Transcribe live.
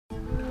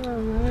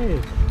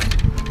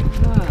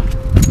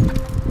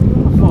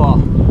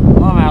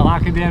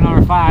Locking dam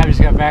number 5.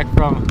 Just got back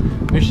from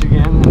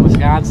Michigan and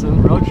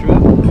Wisconsin road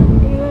trip.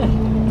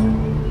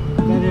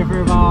 Been here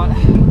for about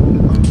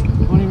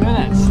 20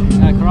 minutes.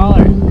 Got a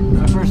crawler.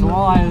 My first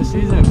walleye of the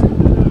season.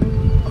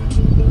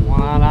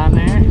 One out on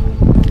there.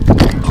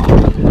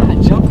 Oh,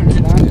 God, jumping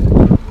right on it.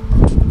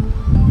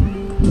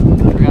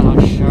 I forgot how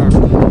sharp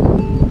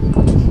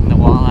the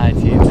walleye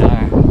teams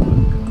are.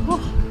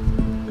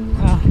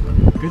 Well,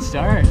 good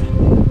start. A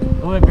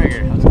little bit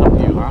bigger. That's up to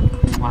you, huh?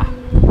 Wow.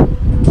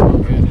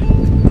 Good.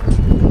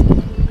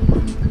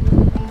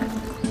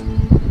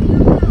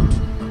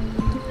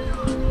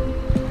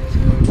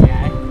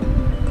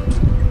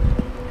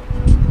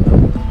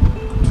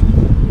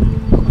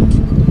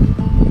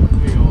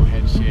 Big old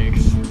head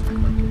shakes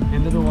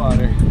into the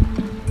water.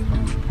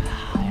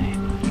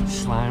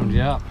 Slimed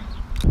up.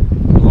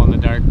 Glow in the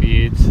dark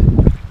beads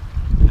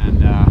and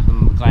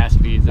some glass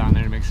beads on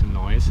there to make some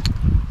noise.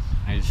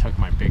 I just hooked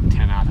my big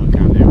 10-aught hook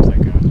on there. It was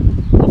like a,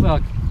 hopefully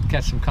I'll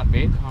catch some cut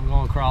bait. I'm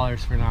going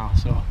crawlers for now.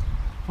 So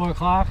 4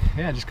 o'clock,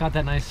 yeah, just caught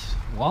that nice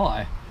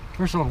walleye.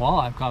 First one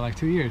walleye I've caught in like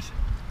 2 years.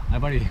 My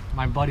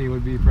buddy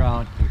would be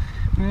proud.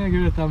 Yeah,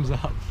 give it a thumbs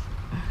up.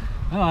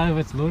 Oh,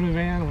 it's Luna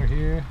Van. We're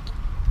here,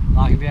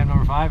 locking dam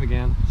number 5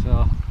 again.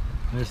 So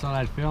I just thought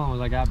I'd film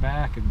as I got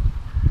back, and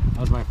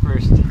that was my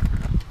first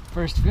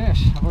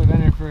fish. I've only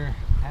been here for a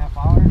half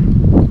hour. There's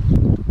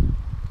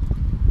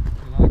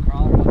another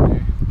crawler out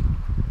there.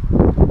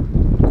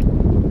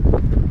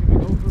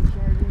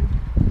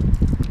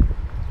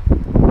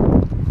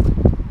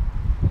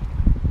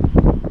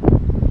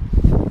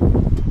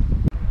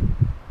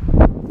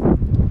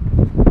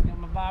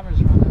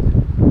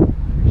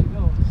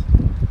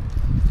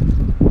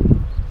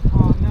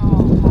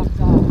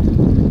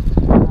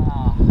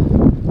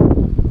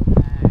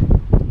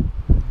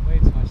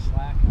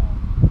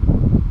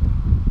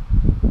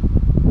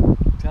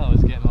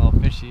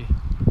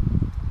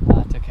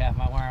 Took half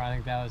my worm. I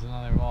think that was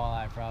another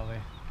walleye probably.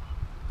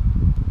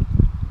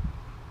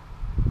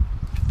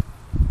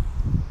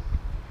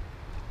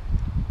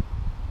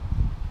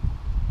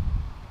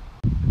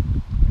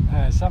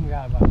 Something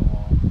got about the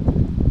wall.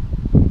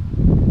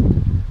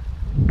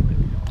 There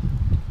we go.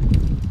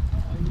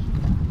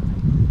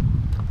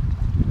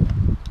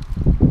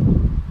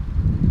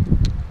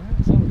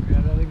 Something good. I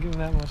didn't give him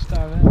that much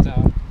time that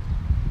time.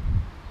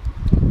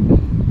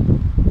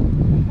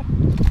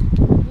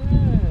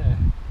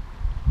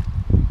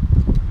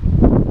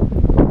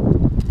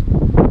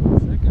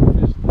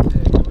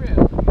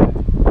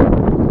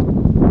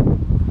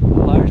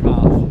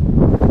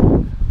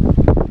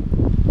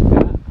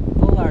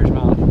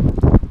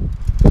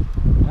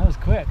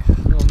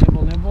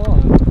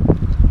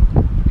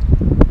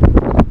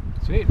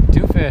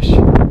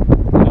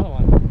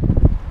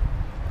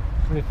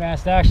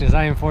 Fast action. It's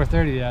not even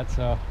 4:30 yet,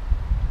 so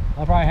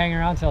I'll probably hang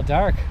around till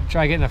dark.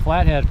 Try getting a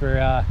flathead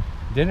for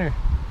dinner.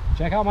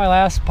 Check out my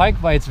last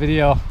pike bites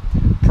video,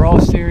 Pro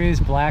Series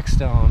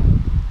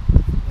Blackstone.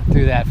 I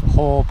threw that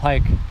whole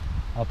pike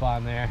up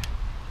on there.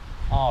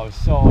 Oh, it was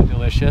so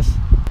delicious.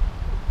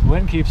 The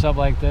wind keeps up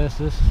like this.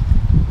 This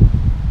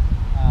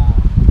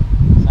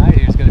side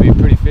here is going to be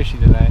pretty fishy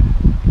tonight.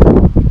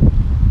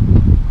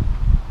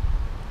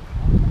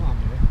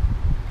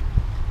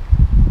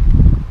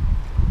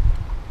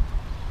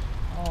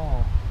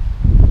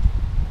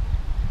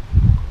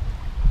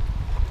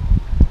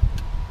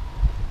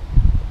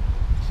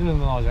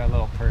 Cinnamon rolls are a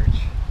little perch. That's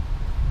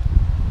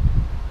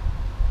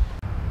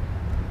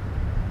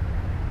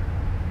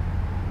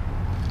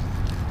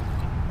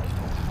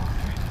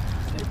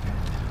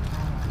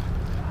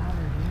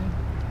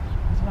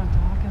what I'm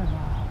talking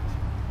about.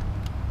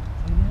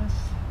 See this?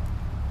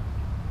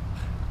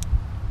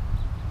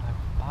 My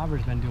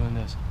bobber's been doing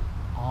this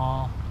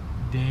all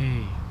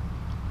day.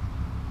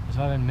 That's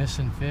why I've been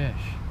missing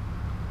fish.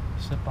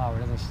 Slip bobber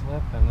doesn't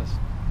slip, and this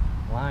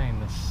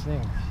line just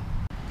sinks.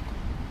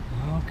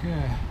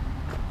 Okay,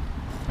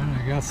 I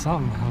got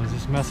something. I was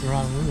just messing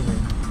around a little bit.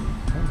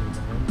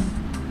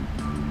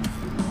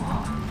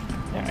 Oh,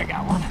 there, I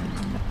got one.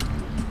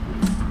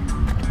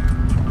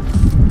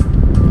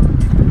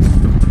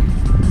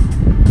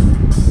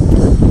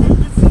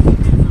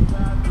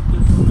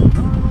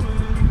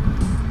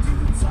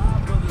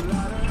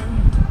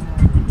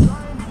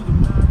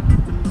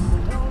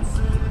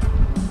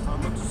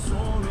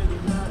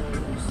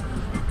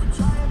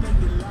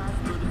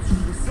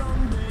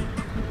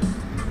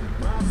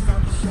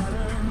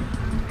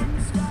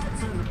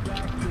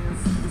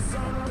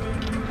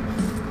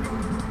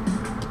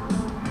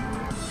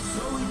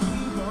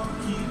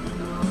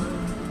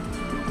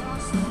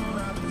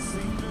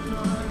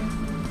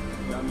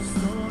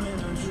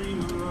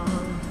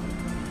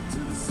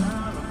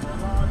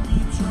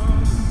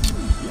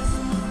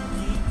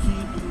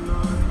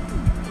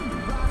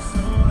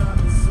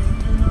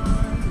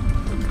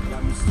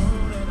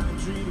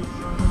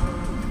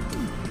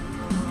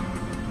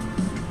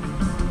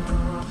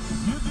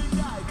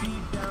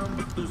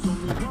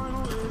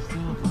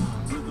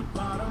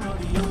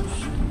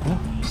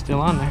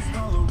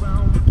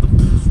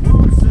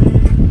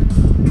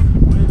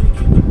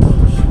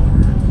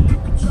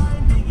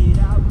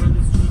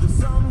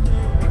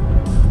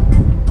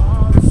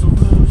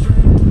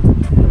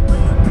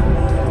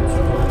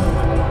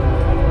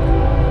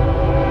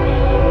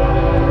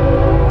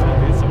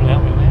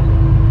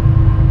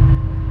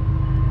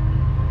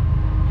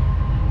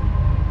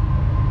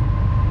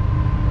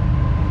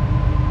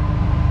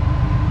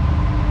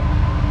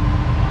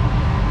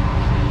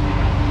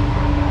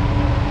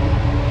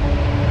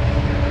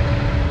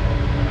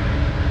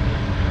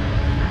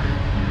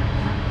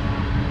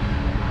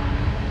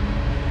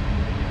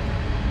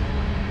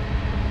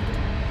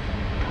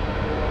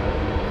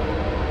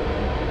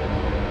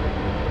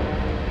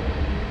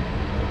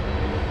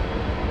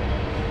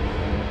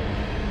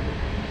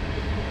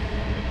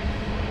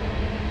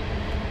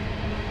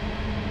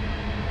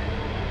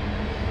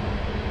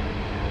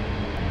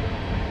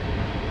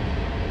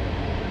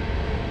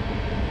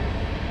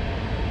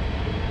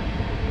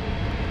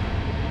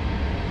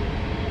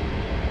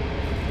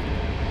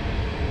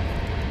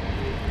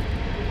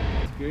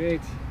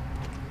 Great.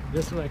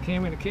 This is what I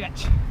came here to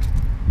catch.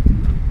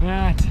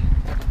 Alright.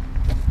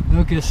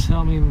 Lucas,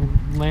 help me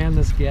land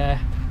this guy.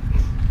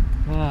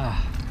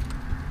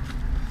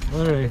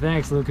 Literally,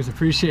 thanks Lucas,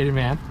 appreciate it,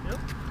 man. Yep.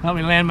 Help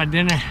me land my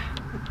dinner.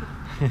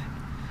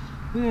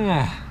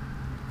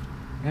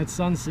 That's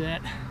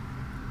sunset.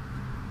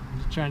 I'm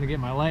just trying to get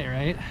my light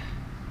right.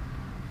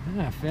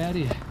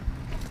 Fatty.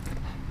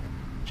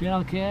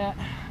 Channel cat.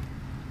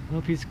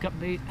 Little piece of cup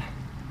bait.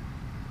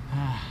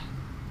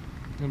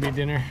 Gonna be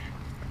dinner.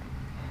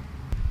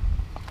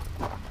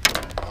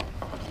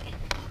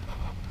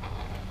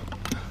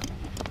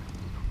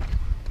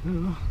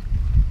 Ooh,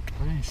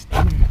 nice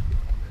dinner.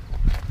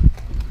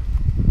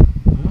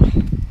 Well,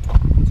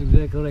 that's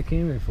exactly what I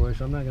came here for,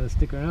 so I'm not gonna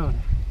stick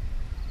around.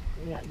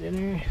 We got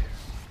dinner.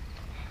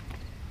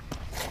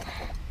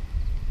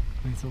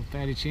 Nice little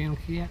fatty channel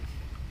cat.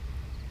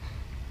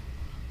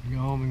 Go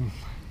home and,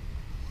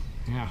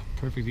 yeah,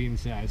 perfect eating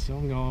size. So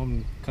I'm gonna go home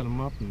and cut them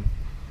up and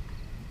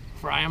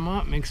fry them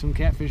up, make some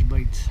catfish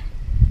bites.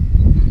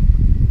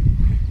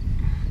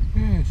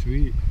 Yeah,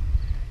 sweet.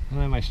 I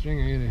don't have my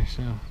stringer either,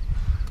 so.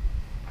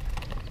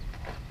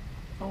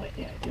 Oh wait,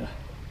 yeah, I do.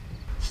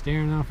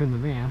 Staring off in the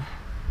van.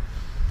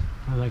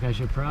 I was like, I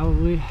should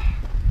probably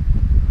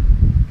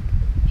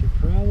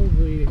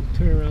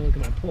turn around and look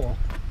at my pole.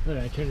 But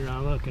I turned around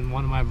and look, and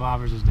one of my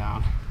bobbers is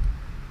down.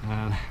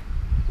 And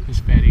this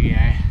fatty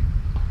guy,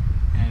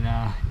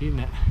 and eating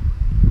it.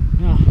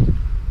 Yeah,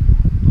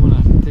 I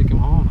want to take him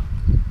home.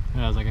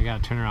 And I was like, I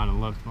gotta turn around and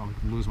look, I'll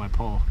lose my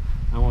pole.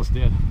 I almost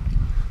did.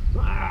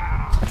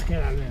 Let's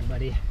get on there,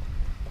 buddy.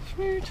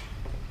 Sweet.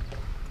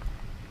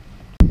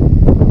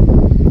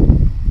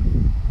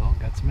 Well,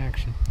 got some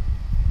action.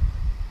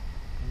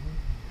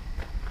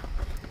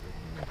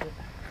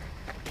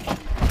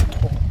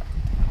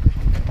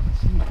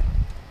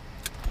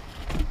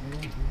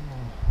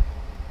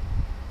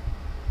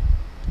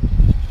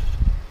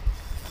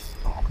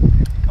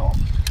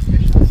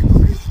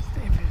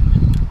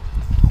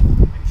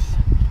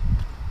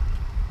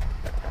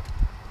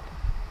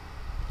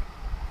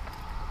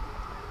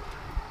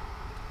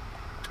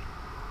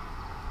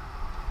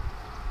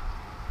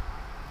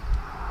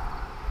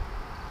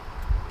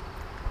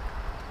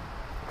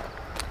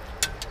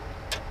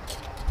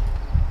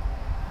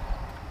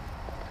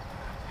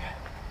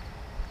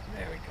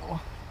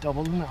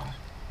 Double the knot.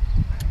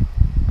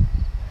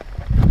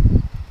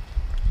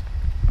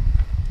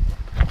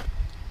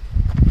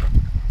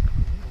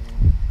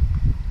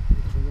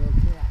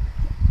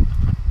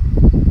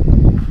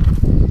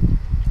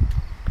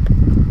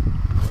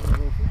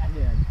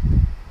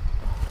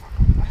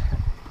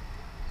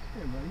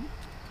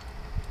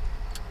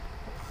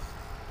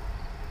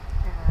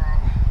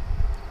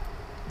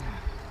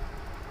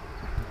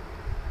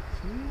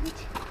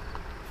 Sweet.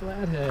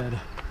 Flathead.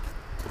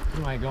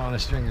 You might go on a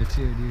stringer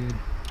too, dude.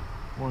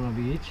 One of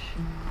each.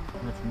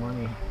 That's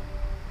money.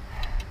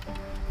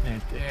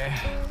 Right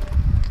there.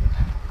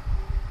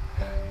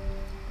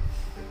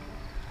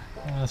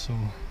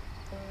 Awesome.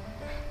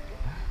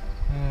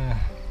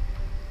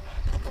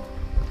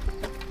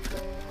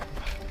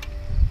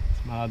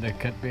 Smile to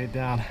cut bait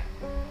down.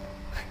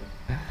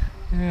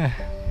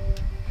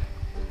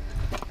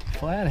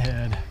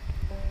 Flathead.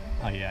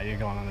 Oh yeah, you're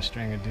going on a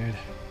stringer, dude.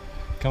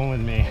 Come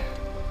with me.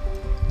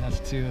 That's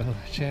two,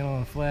 channel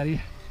and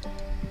flatty.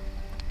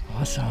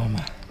 Awesome.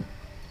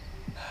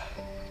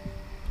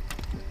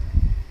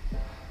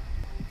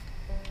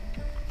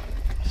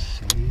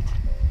 Sweet.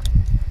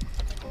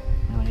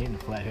 I ain't eating a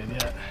flathead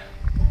yet.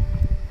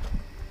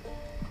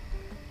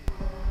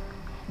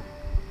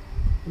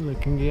 Good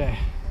looking guy.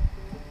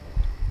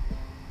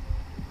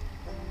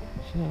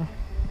 So,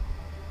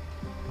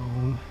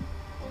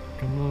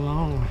 coming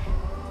along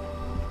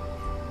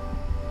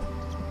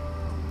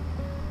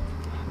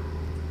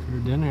for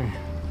dinner.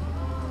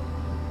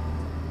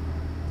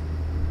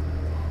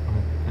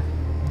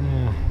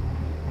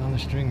 On the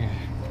stringer.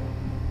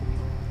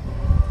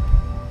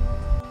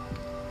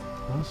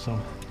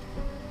 Awesome.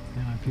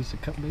 Got a piece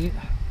of cut bait.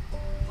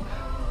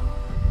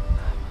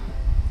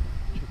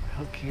 Check the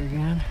hook here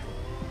again.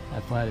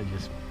 That flathead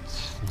just.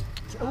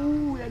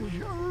 Oh, that's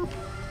sharp.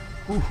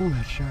 Ooh,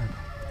 that's sharp.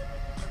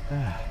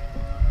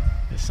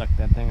 Just sucked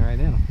that thing right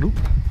in. Nope.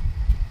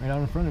 Right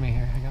out in front of me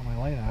here. I got my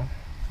light on.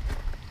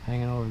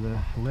 Hanging over the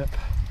lip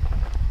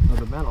of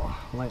the metal,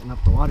 lighting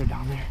up the water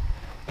down there.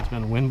 It's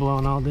been wind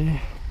blowing all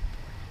day.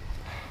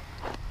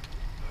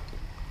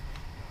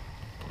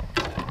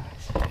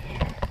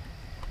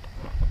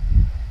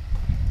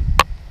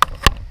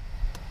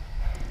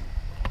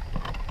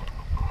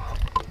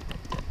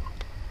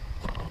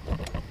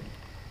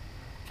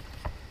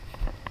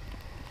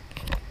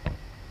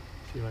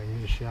 See if I can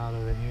get a shot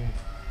of it here.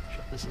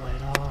 Shut this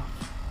light off.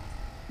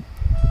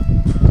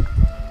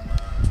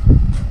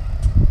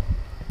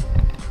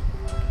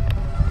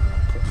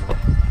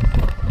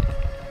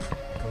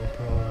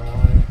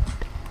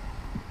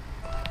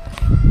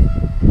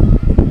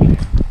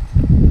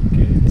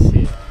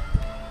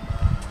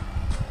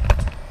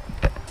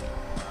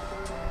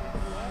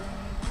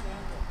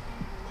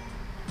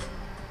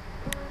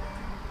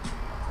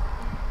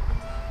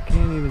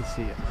 can't even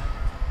see it.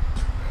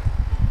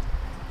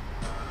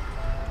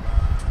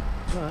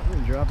 Well, I'm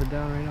gonna drop it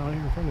down right out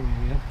here in front of me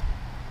again.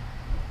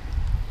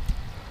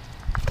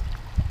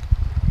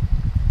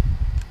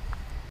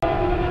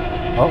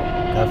 Oh,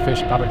 that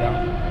fish popped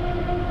down.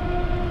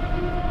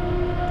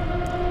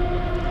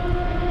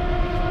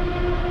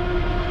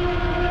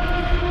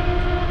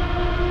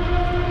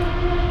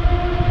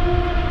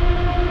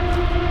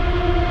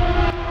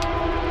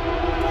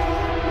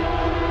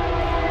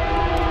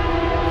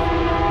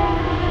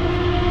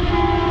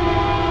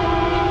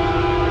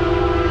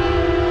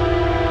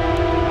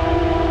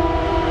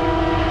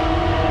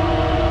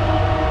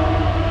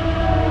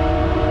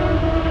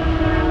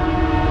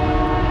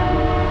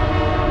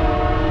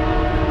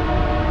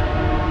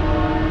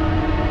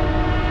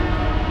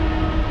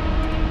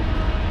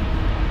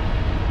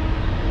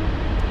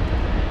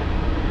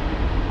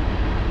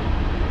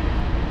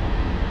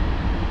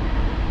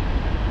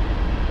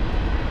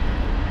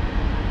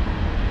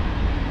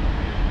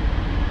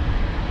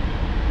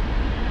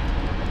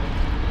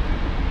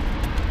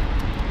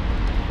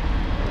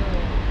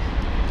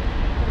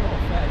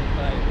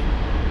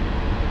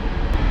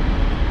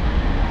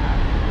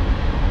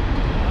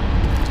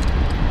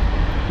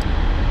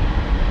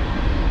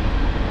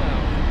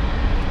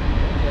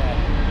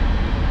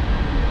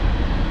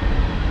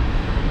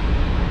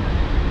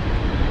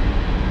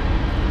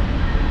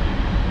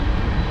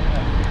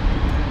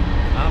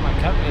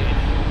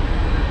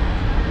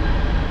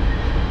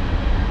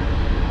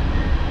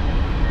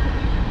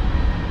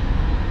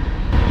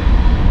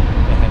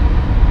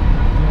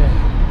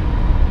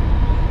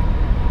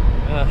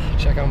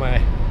 Check out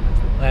my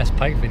last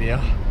pike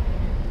video.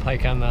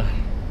 Pike on the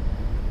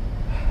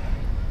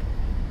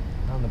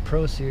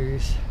Pro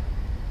Series.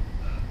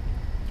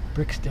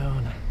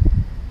 Brickstone.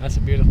 That's a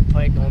beautiful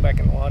pike going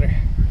back in the water.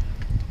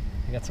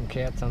 I got some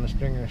cats on the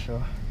stringer,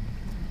 so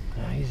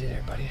easy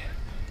there, buddy.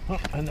 Oh,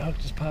 and the hook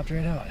just popped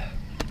right out.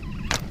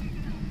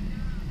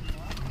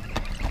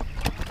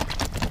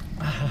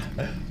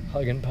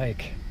 Hugging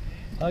pike.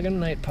 Hugging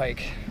night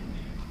pike.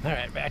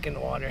 Alright, back in the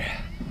water.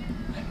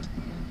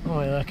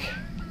 Oh, look.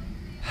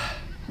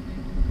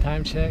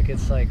 Time check,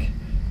 it's like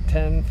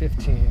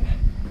 10:15.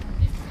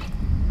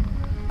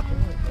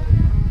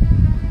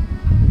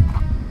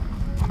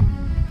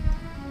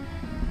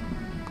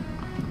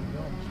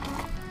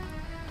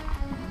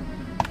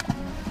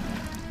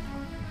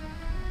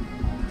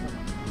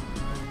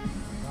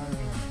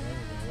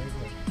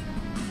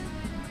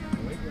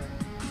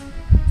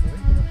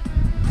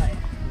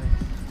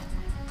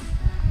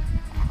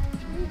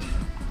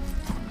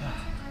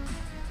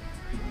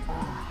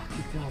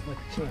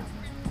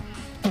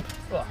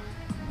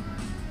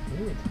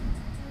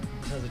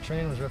 As the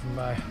train was ripping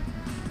by.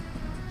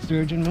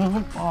 Sturgeon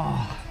Moon.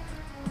 Oh.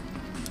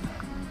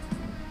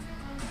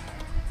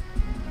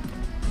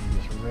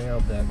 Just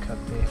railed that cut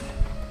bait.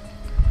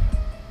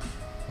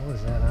 What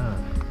was that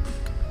on?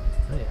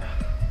 Oh yeah.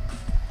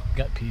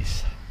 Gut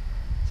piece.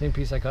 Same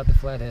piece I caught the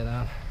flathead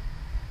on.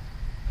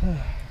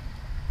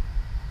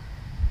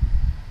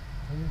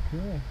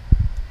 Okay.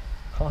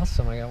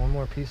 Awesome, I got one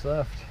more piece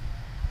left.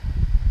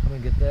 I'm gonna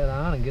get that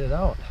on and get it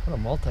out. What a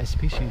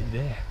multi-species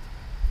day.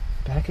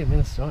 Back in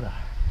Minnesota.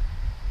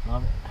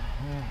 Love it.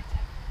 Alright.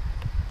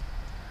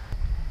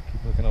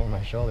 Keep looking over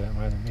my shoulder at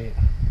my other bait.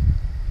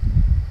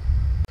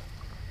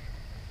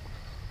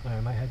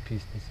 Alright, my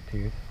headpiece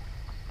disappeared.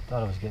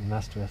 Thought I was getting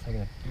messed with. I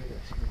gotta do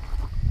this.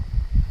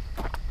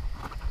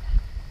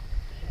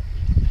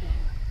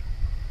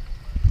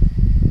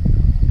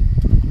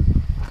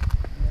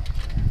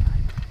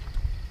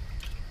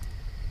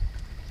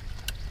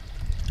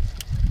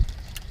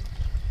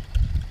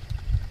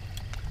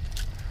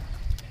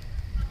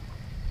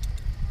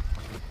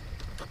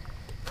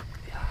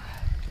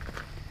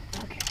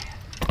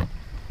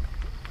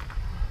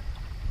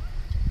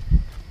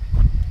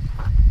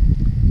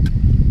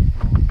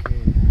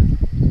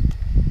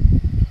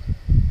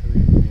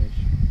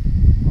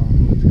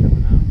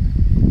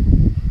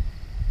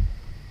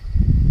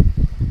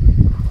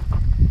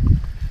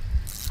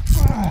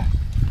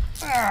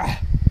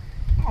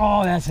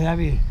 Oh, that's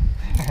heavy.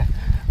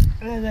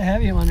 There's a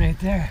heavy one right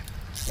there.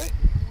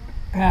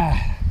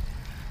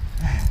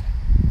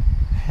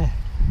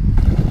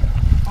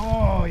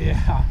 Oh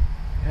yeah.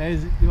 Hey,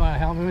 you want to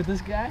help me with this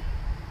guy?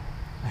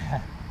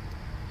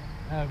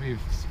 That would be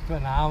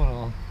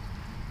phenomenal.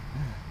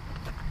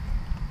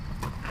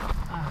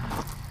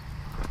 Oh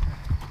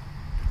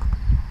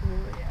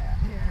yeah,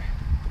 here.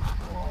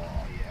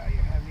 Oh yeah,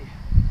 you're heavy.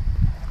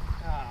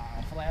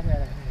 Ah,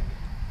 flathead, I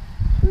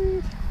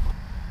think. Sweet.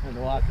 I had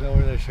to walk it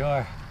over to the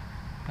shore.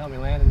 Help me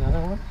land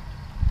another one.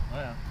 Oh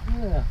yeah.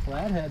 Yeah,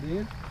 flathead,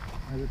 dude.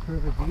 That's a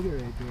perfect eater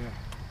right there.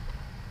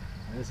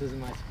 This isn't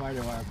my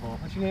spider wire pole.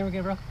 What's your name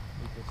again, bro?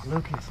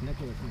 Lucas.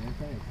 Nicholas, man.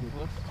 Thanks.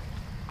 Nicholas.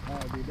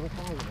 Dude, don't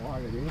fall in the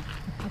water, dude.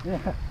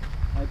 Yeah.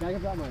 I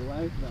got my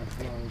life vest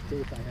on in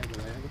case I had to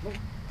land with them.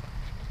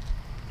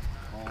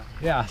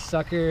 Yeah,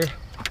 sucker.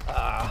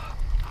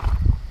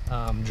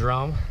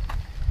 Drum.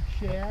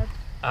 Shad.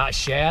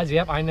 Shads.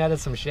 Yep, I netted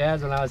some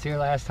shads when I was here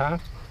last time.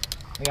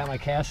 I got my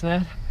cast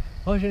net.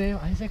 What was your name?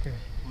 Isaac or?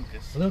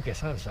 Lucas.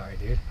 Lucas, I'm sorry,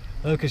 dude.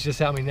 Lucas just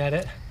helped me net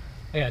it.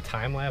 I got a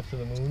time lapse of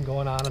the moon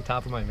going on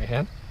top of my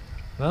van.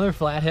 Another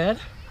flathead.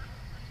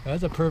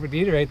 That's a perfect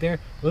eater right there.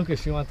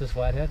 Lucas, you want this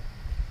flathead?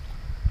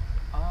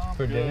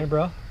 For good. dinner,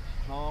 bro?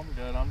 No, I'm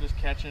good. I'm just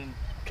catching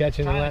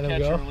And letting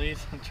them go? And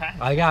release.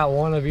 I got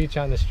one of each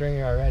on the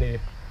stringer already.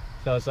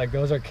 So it's like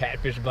those are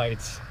catfish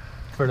bites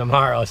for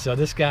tomorrow. So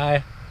this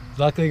guy is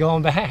luckily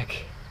going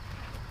back.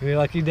 Be a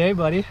lucky day,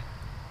 buddy.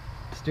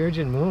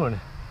 Sturgeon Moon.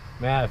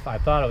 Man, I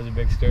thought it was a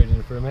big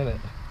sturgeon for a minute.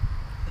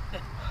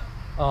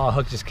 Oh,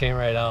 hook just came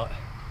right out.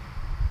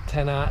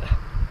 10-aught.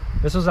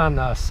 This was on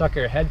the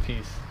sucker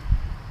headpiece.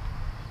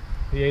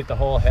 He ate the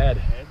whole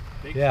head.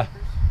 Big Yeah.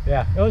 suckers?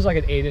 Yeah, it was like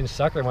an 8-inch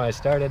sucker when I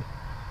started.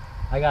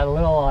 I got a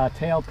little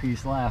tail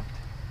piece left.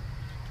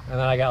 And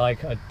then I got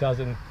like a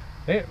dozen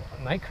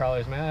night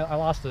crawlers, man. I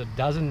lost a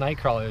dozen night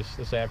crawlers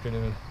this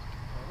afternoon.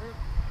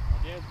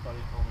 My dad's buddy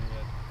told me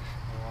that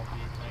I love to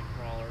eat night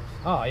crawlers.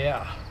 Oh,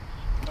 yeah.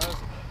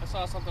 I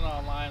saw something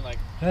online like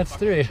That's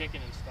 3.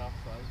 chicken and stuff,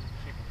 so I was eating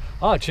chicken.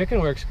 Oh, chicken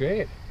works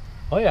great.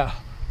 Oh, yeah.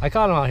 I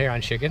caught them out here on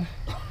chicken.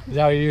 Is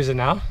that what you're using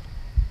now?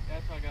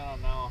 That's what I got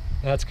on now.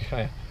 That's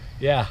good.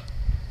 Yeah.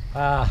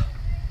 I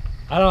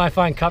don't know. I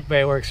find cut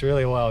bait works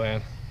really well,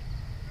 man.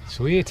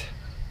 Sweet.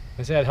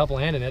 I said I'd help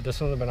landing it. This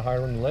one would have been a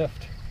hard one to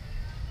lift.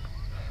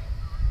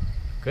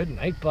 Good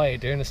night bite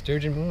during the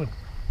Sturgeon Moon.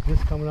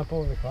 Just coming up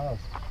over the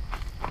clouds.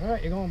 All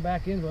right, you're going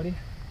back in, buddy.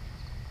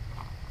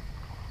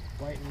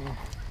 Biting me.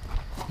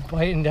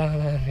 Biting down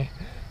on me.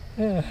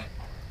 Look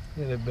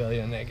at the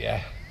belly on that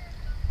guy.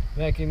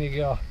 Back in you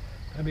go.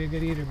 That'd be a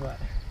good eater, but.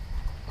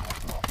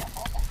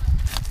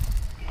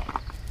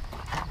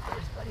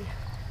 There's buddy.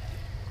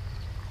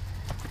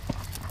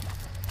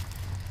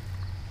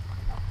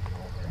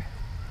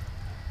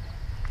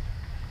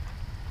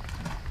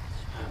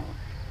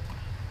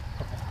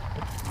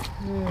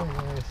 Yeah,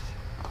 nice.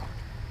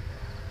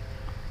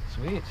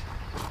 Sweet.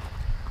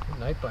 Good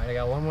night bite. I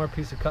got one more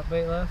piece of cut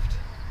bait left.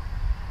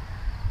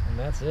 And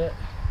that's it.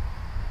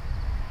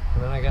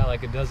 And then I got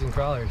like a dozen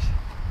crawlers.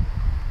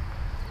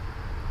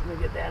 Let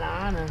me get that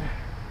on and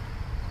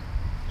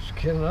just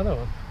get another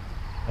one.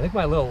 I think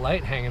my little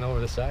light hanging over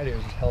the side here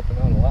is just helping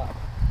out a lot.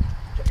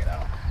 Check it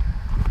out.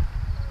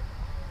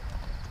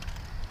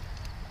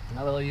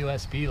 Another little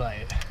USB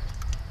light.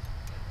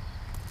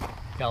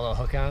 Got a little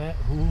hook on it.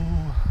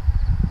 Ooh.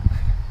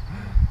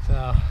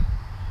 So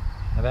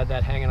I've had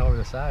that hanging over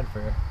the side for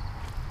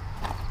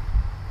a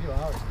few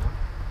hours now.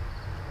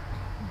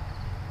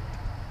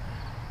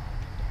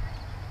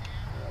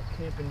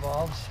 Camp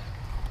involves.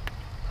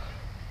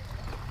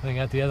 I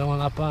got the other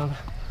one up on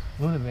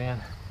Moon Van.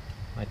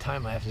 My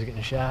time lapse is getting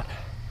a shot.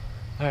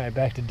 Alright,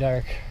 back to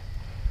dark.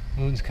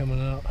 Moon's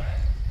coming out.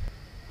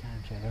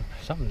 Time checker.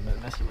 Something's been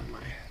messing with my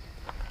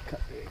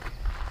cut bait.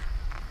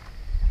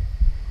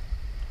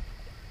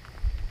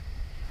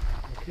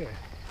 Okay.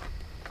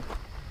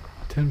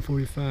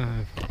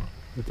 10:45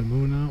 with the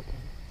moon out.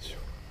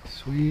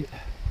 Sweet.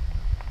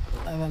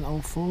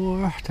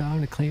 11:04.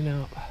 Time to clean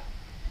up.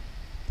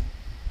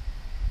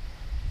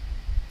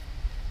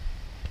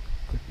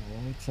 Put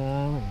my lights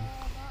on.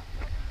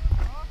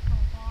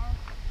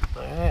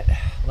 Alright,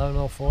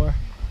 11:04.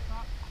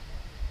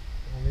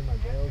 I'll leave my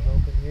bales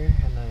open here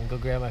and then go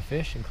grab my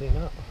fish and clean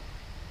up.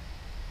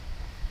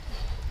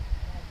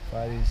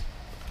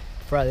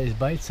 Fry these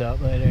bites up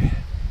later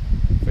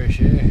for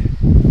sure.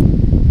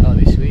 That'll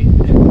be sweet.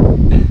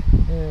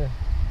 Yeah.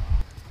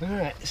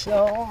 Alright,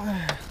 so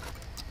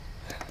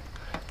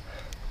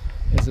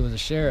guess it was a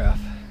sheriff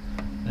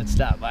that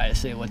stopped by to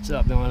say what's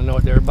up. They want to know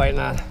what they were biting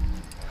on.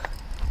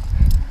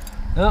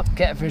 Oh,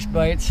 catfish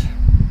bites.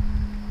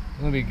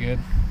 That'll be good.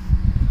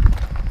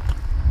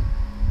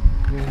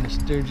 During the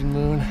Sturgeon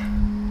Moon.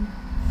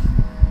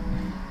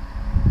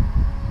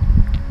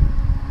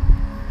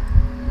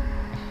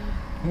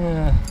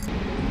 Yeah.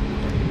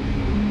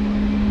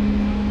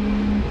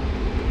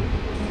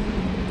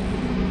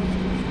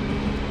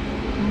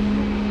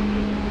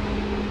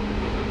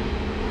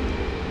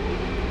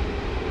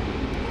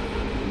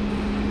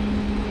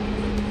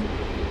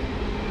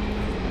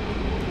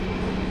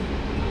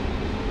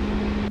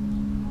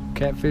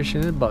 Catfish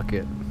in a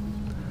bucket.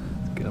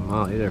 Let's get them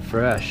out. They're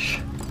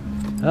fresh.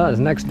 Oh, it's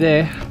the next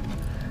day.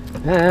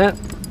 And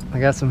I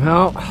got some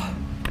help.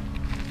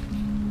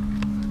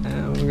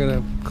 And we're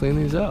gonna clean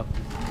these up.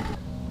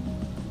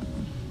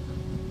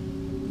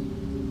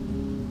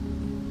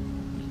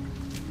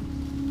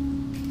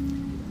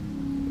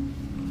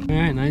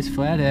 Alright, nice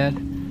flathead.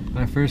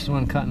 My first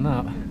one cutting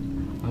up.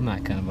 I'm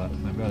not cutting up,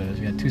 my brother is.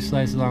 We got 2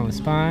 slices along the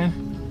spine.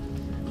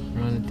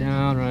 Run it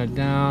down, run it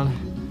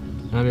down.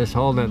 I'm just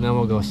holding it, and then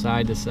we'll go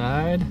side to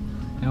side,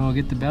 and we'll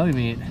get the belly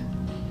meat.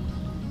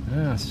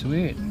 Ah,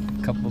 sweet.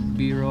 A couple of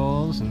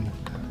B-rolls, and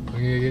we're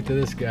gonna get to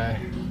this guy.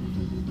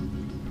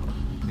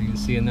 You can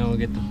see, and then we'll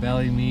get the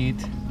belly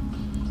meat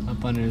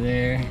up under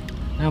there.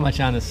 Not much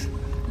on this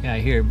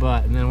guy here,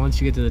 but and then once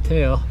you get to the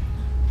tail,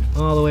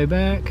 all the way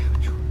back,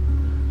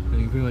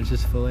 and you pretty much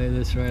just fillet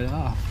this right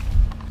off.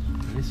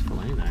 Nice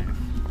fillet knife.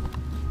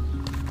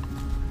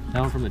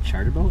 That one from the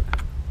charter boat?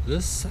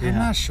 This, Yeah. I'm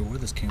not sure where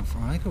this came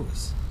from. I think it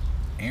was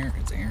Aaron.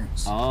 It's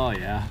Aaron's. Oh,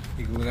 yeah.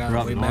 We We're got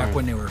up way back north.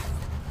 when they were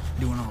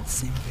doing all the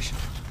salmon fishing.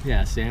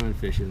 Yeah, salmon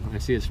fishing. I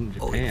see it's from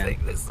Japan.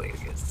 This thing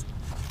is.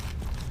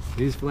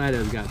 These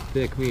flatheads got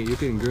thick meat. You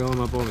can grill them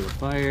up over the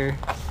fire.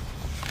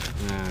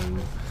 And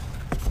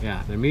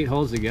yeah, their meat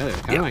holds together.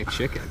 Kind of like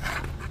chicken.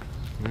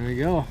 There we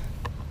go.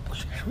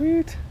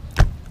 Sweet.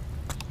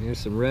 Here's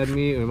some red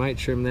meat. We might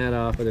trim that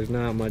off, but there's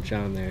not much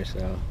on there,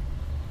 so.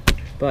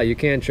 But you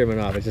can trim it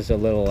off. It's just a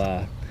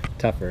little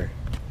tougher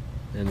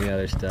than the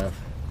other stuff.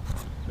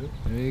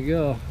 There you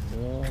go.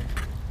 All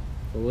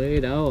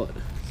filleted out.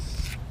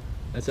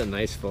 That's a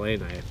nice fillet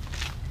knife.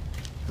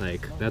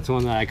 Like, that's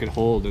one that I could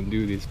hold and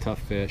do these tough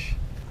fish.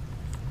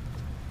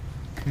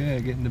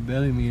 Okay, getting the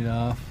belly meat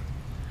off.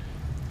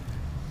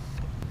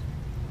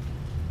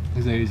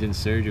 Looks like he's in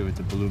surgery with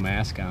the blue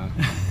mask on.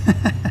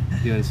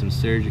 Doing some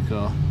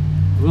surgical.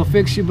 We'll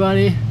fix you,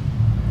 buddy.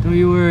 Don't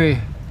you worry.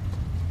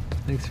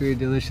 Thanks for your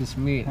delicious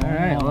meat. All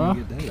right, well.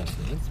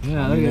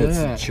 Yeah, look at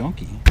that. It's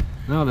chunky.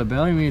 No, the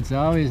belly meat's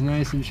always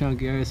nice and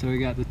chunky. All right, so we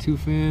got the two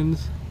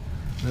fins.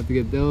 We'll have to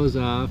get those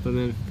off and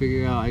then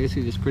figure out. I guess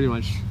we just pretty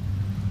much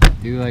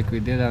do like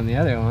we did on the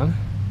other one.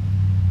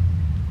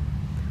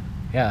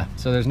 Yeah,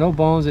 so there's no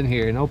bones in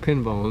here, no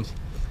pin bones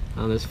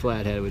on this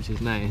flathead, which is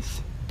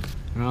nice.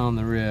 They're all on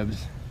the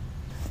ribs.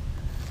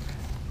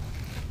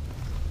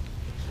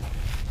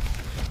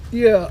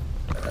 Yeah.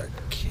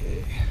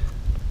 Okay.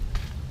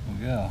 There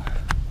we go.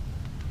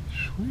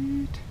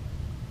 Sweet.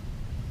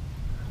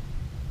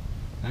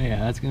 Oh yeah,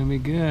 that's gonna be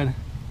good.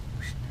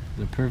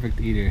 The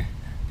perfect eater.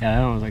 Yeah,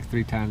 that one was like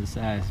 3 times the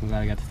size. I'm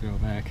glad I got to throw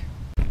it back.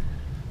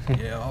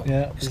 Yeah.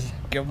 Yeah. Just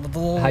give them a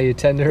little. How you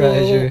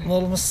tenderize your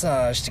little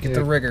massage to get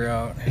the rigor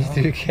out. You know?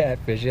 your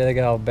catfish? Yeah, they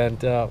got all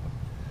bent up.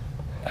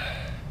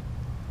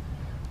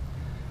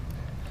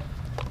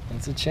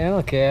 It's a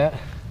channel cat.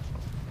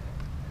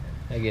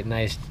 They get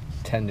nice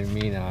tender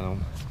meat on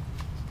them.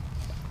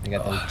 They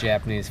got those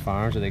Japanese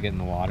farms where they get in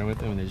the water with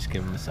them and they just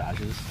give them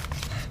massages.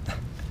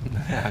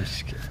 I'm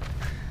just kidding.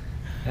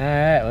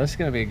 Alright, well, this is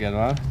going to be a good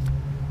one.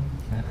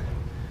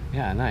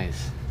 Yeah,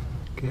 nice.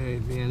 Okay,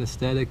 the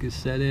anesthetic is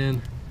set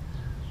in.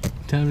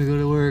 Time to go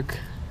to work.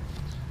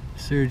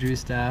 Surgery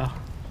style.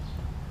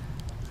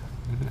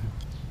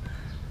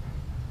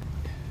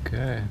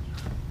 Okay,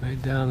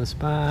 right down the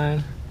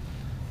spine.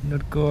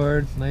 Nut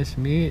cord, nice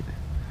meat.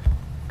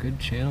 Good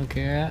channel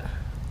cat.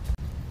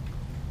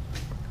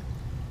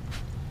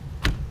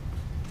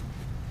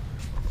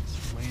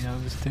 Just lay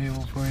down this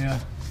table for you.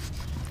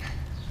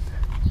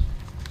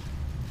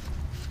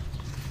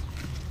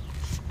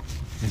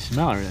 They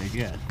smell really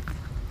good.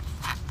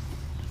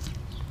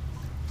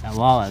 That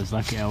walleye, I was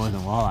lucky I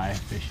wasn't walleye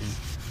fishing.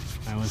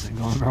 I wasn't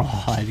going for a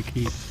walleye to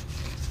keep.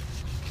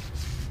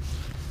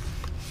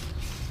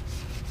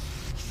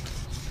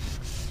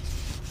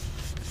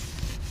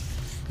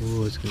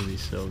 Ooh, it's gonna be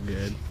so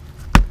good.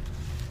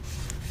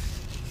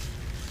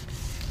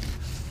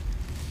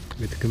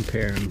 Get to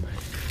compare them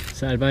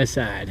side by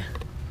side.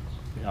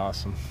 Be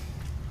awesome.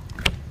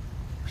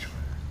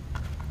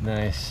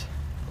 Nice.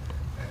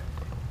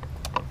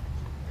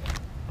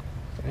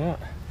 Yeah.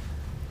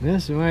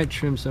 Yes, we might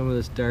trim some of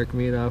this dark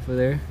meat off of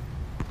there,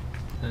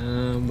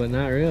 but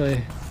not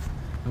really.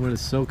 I'm gonna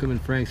soak them in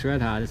Frank's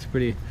Red Hot. It's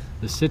pretty.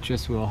 The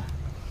citrus will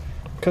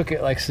cook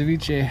it like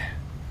ceviche.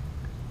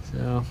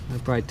 So I'll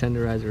probably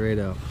tenderize it right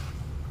out.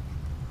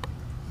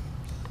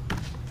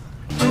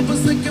 I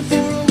was looking for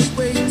a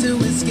way to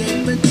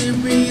escape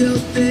material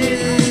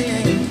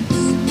things.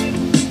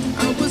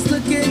 I was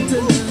looking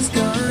to lose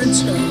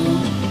control.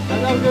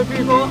 Hello, good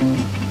people.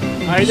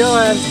 How you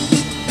doing?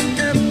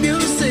 And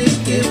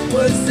music, it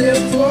was there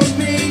for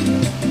me.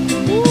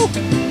 Woo.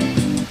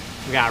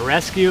 We got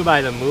rescued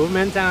by the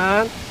movement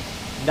on.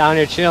 Down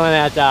here chilling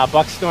at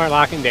Buckstorm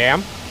Lock and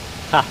Dam.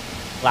 Ha,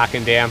 Lock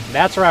and Dam.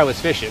 That's where I was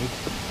fishing.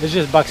 This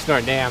is just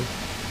Buckstorm Dam.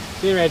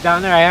 See right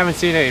down there, I haven't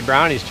seen any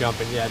brownies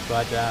jumping yet,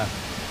 but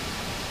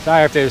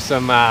sorry if there's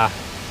some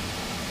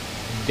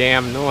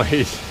damn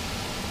noise.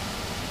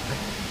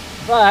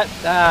 But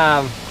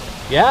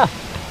yeah,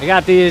 I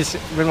got these.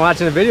 Been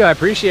watching the video. I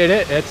appreciate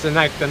it. It's the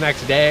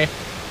next day.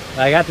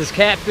 I got this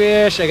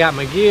catfish. I got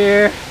my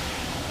gear.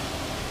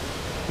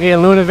 Me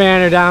and Luna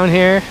Van are down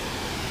here.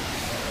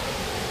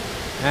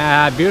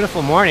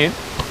 Beautiful morning.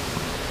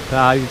 You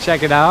can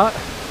check it out.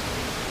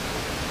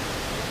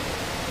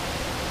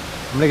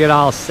 I'm gonna get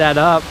all set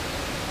up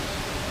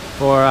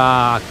for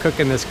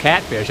cooking this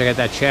catfish. I got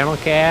that channel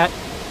cat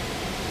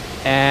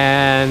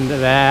and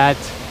that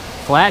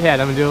flathead.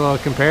 I'm gonna do a little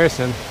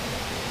comparison.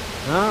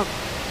 Oh,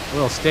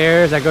 little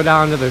stairs. I go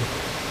down to the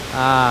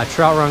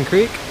Trout Run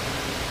Creek.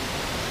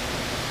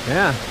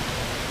 Yeah.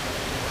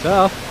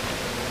 So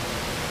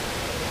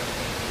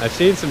I've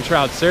seen some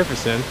trout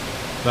surfacing,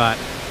 but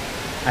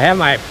I have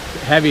my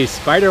heavy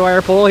spider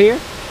wire pole here.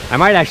 I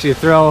might actually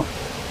throw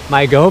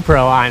my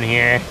GoPro on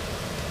here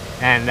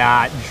and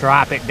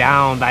drop it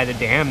down by the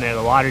dam there.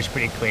 The water's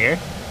pretty clear,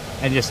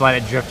 and just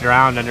let it drift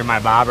around under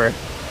my bobber.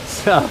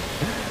 So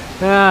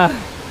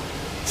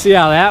see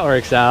how that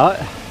works out.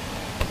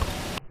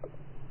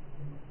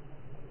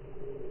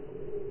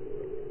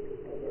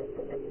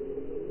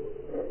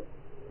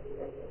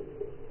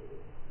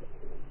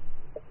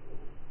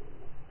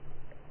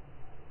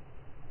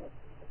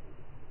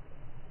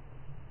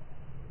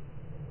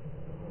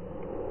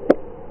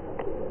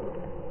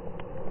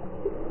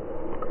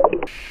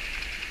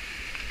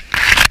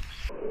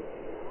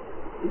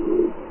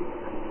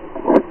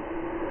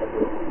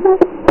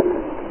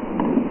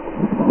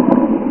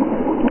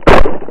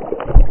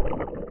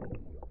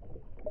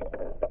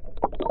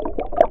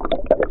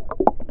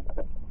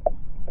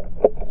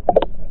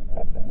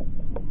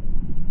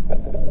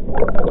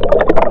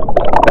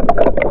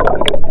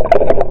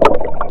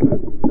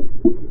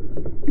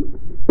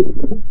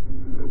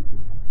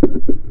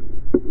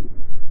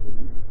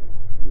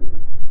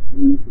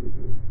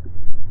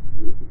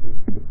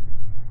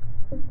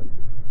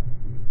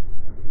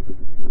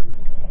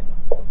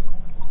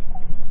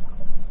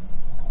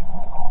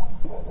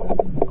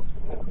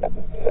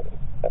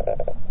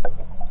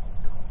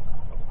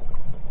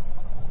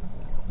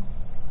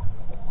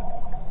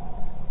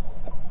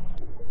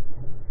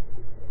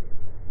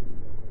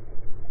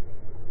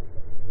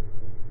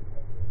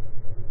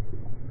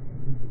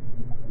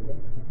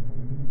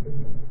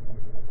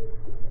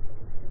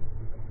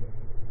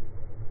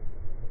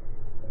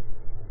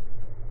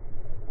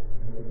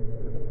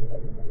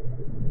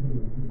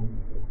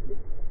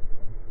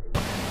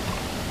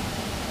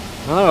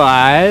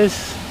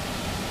 Otherwise,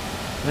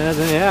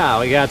 yeah,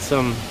 we got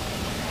some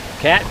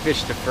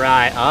catfish to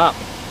fry up.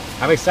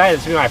 I'm excited.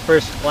 It's gonna be my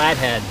first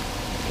flathead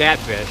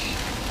catfish.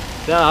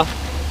 So,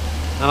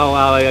 oh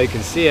well, you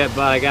can see it,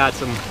 but I got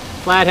some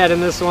flathead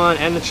in this one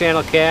and the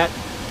channel cat,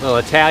 little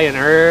Italian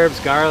herbs,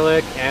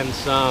 garlic, and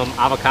some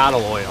avocado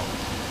oil.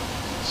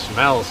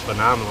 Smells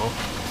phenomenal.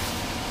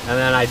 And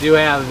then I do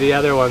have the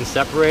other one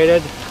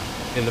separated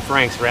in the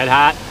Frank's Red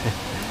Hot.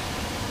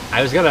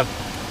 I was gonna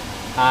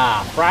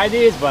fry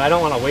these, but I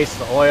don't want to waste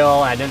the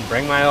oil. I didn't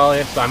bring my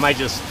oil, so I might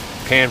just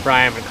pan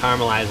fry them and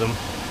caramelize them,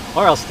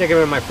 or I'll stick them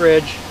in my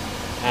fridge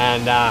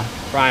and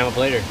fry them up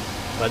later.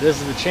 But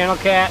this is the channel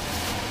cat.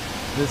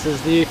 This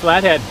is the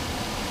flathead.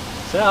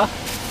 So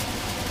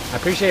I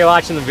appreciate you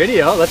watching the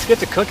video. Let's get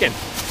to cooking.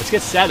 Let's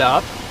get set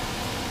up.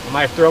 I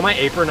might throw my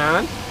apron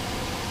on,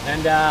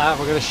 and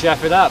we're gonna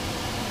chef it up.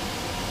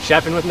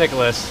 Chefing with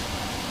Nicholas.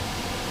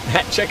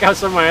 Check out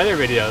some of my other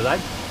videos.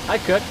 I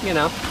cook, you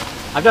know.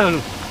 I've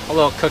done a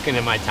little cooking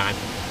in my time.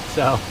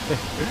 So,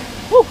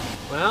 whew.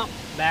 Well,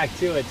 back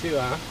to it too,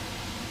 huh?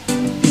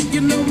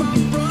 You know my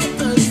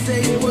brothers,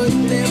 they were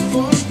there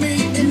for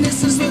me, and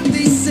this is what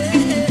they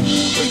said.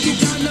 When you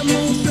tryna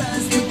move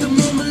fast, let the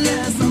moment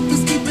last.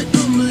 Always keep it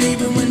humble,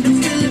 even when the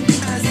feeling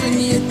pass. When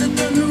you hit the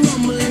thunder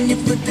rumble and your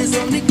foot is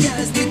on the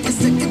gas, take a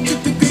second to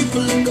be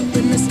grateful, look up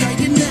in the sky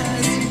and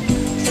ask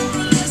for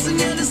a lesson.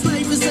 Yeah, this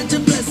life is such a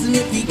blessing.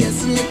 If you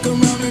guessing, look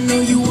around and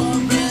know you are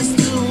blessed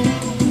too.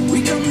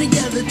 We come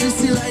together to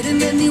see light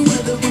in any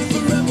weather, but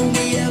forever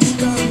we have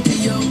come to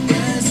your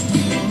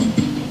rescue.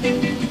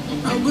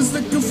 I was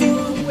looking for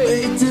a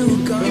way to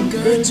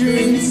conquer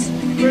dreams.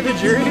 For the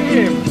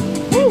dream.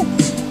 Woo!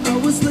 I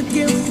was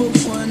looking for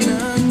one day.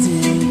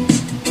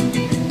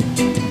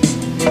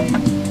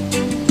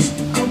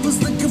 I was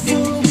looking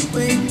for a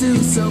way to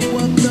sew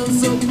up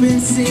those open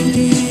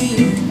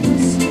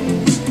seams.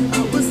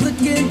 I was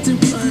looking to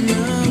run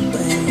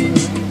away.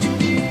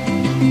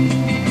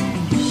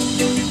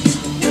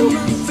 And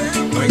my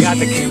family We got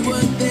the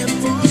were there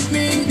for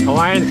me.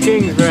 Hawaiian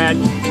King's bread.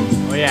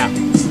 Oh yeah.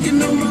 You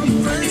know my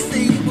friends,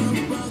 they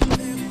were out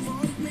there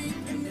for me.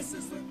 And this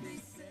is what they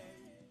say.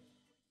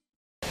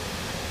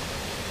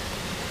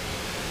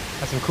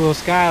 Got some cool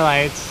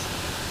skylights.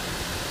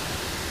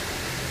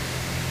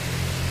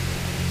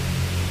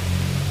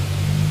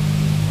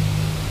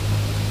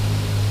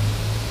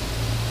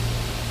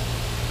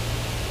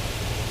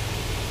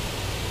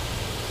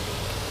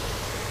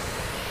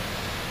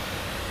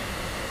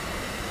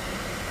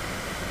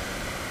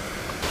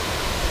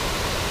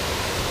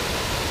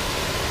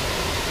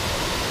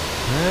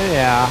 Oh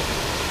yeah.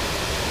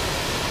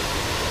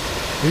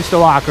 Used to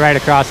walk right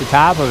across the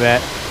top of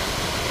it.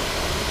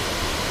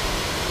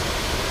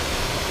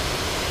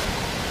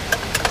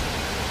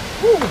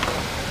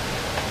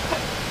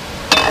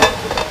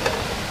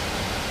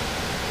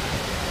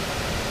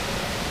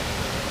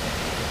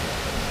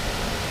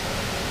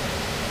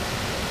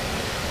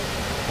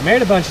 I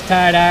made a bunch of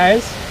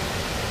tie-dyes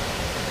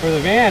for the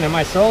van and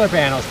my solar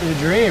panels for the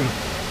Dream.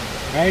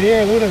 Right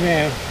here, Luna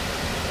van.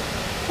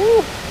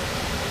 Woo.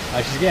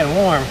 Oh, she's getting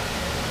warm.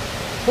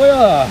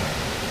 Boom.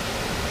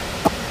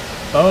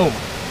 I'm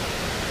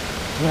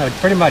gonna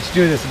pretty much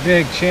do this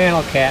big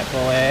channel cat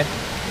fillet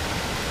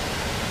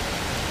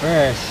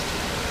first.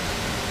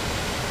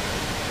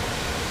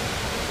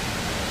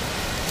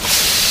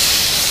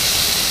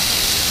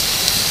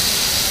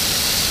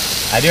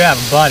 I do have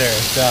butter,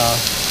 so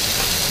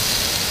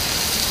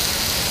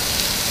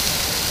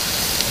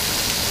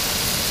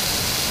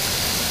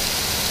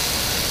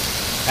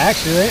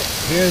actually,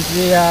 here's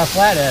the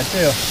flathead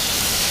too.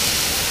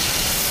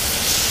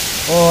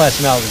 Oh, that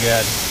smells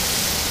good.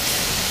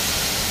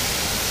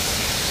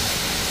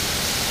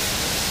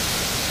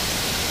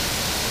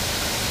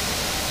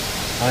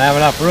 I don't have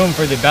enough room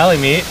for the belly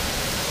meat,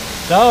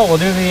 so we'll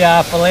do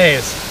the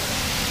fillets.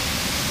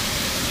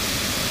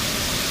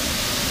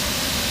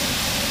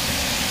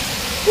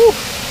 Whew.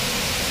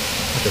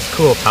 With this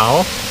cool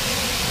towel,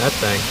 that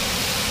thing.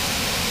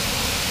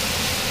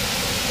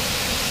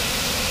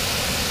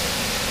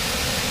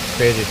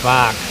 Crazy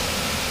fox.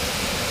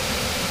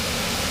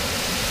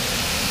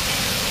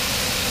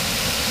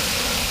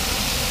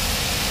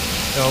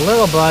 So a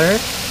little butter,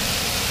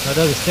 so it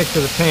doesn't stick to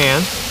the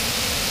pan,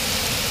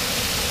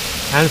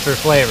 and for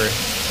flavor.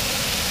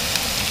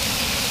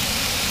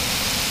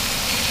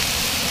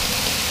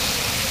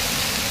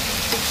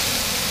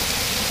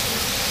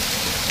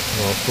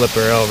 We'll flip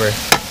her over.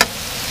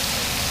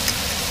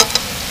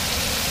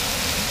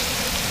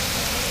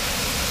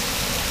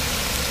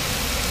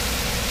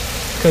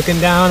 Cooking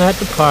down at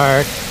the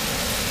park.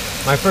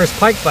 My first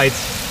pike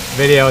bites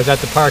video is at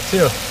the park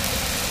too.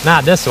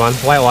 Not this one,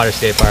 Whitewater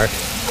State Park.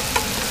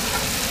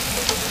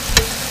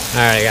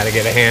 Alright, I gotta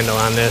get a handle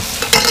on this.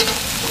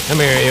 Come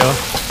here, you.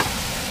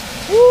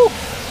 Woo!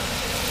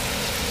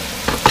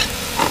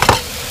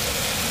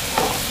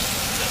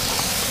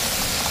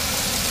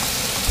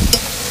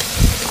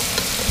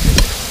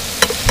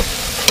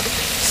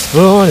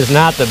 Spoon is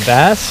not the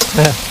best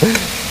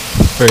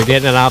for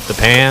getting it off the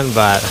pan,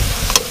 but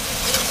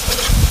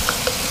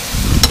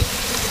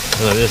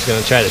And I'm just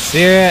gonna try to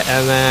sear it,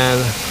 and then,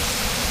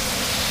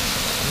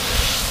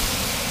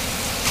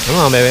 come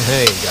on, baby,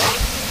 there you go.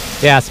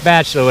 Yeah,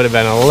 spatula would have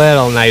been a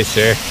little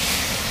nicer.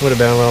 Would have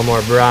been a little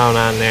more brown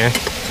on there.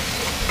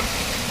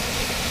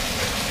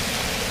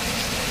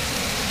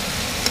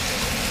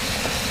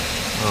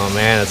 Oh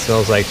man, it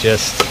smells like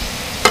just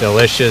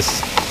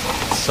delicious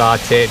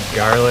sauteed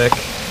garlic.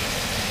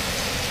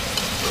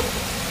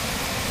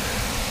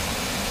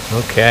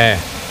 Okay,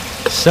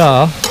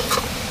 so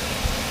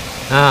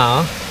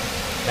now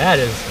that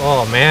is,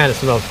 oh man, it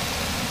smells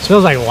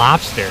like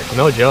lobster,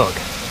 no joke.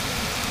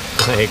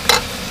 Like,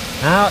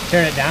 now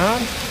turn it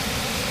down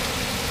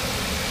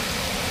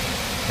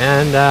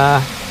and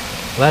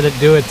let it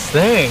do its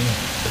thing.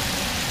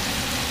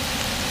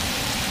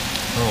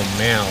 Oh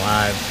man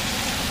alive.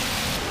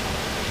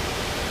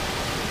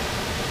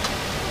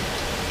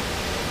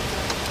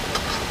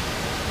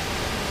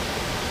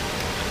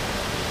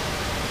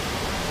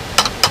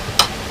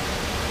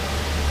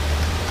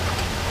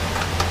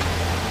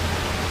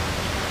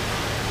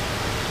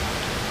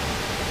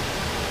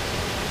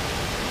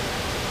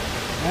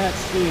 Let's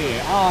see.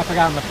 Oh, I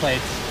forgot my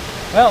plates.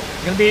 Well,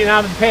 gonna be eating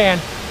out of the pan.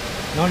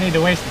 No need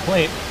to waste the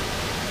plate.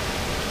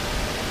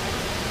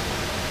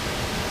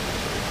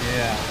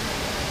 Yeah.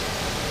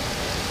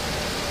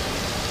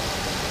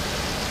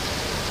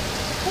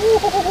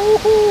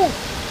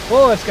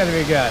 Oh, it's gonna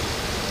be good.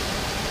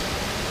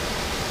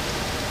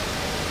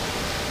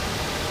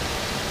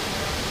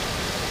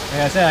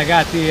 Like I said, I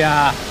got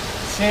the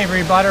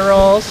savory butter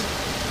rolls.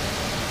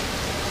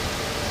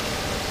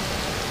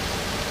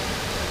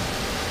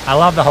 I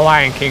love the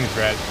Hawaiian King's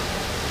bread.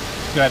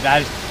 It's good.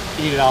 I just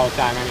eat it all the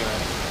time anyway.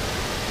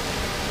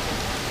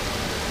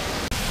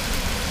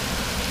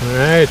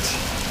 Alright.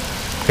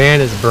 Pan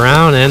is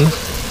browning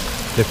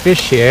the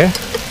fish here.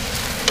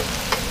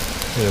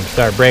 It's gonna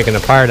start breaking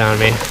apart on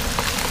me.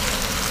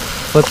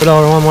 Flip it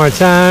over one more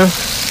time.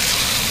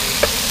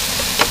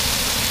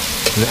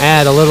 And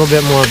add a little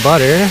bit more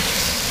butter.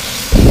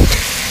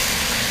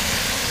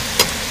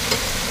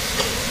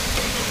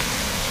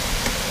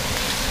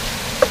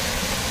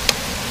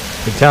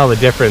 You can tell the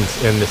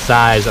difference in the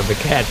size of the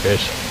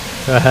catfish.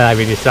 I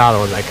mean, you saw the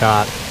ones I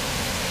caught.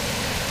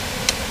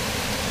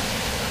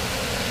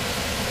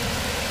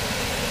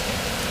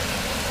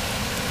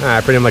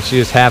 I pretty much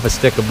used half a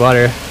stick of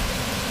butter.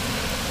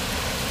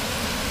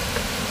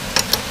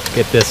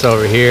 Get this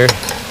over here.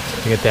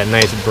 Get that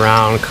nice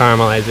brown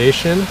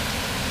caramelization.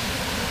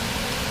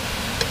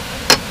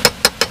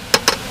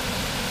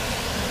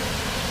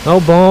 No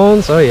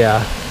bones. Oh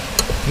yeah.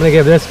 I'm gonna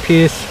give this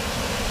piece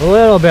a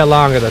little bit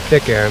longer, the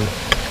thick end.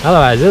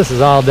 Otherwise, this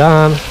is all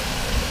done.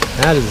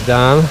 That is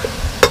done.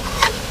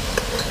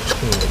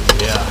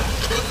 Yeah.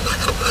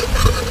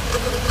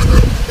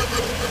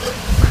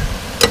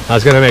 I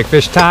was gonna make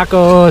fish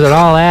tacos and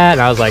all that,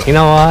 and I was like, you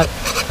know what?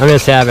 I'm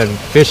just having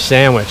fish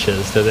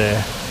sandwiches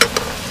today.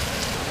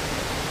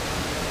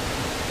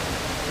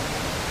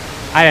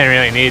 I didn't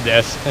really need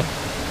this.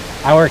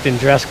 I worked in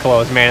dress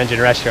clothes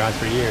managing restaurants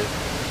for years.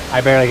 I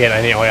barely get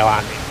any oil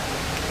on me.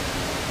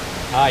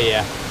 Oh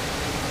yeah.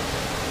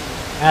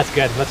 That's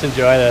good. Let's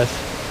enjoy this.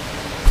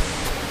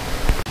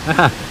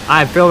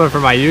 I'm filming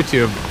for my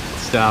YouTube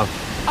stuff.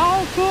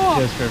 Oh,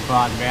 cool. Just for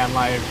fun, van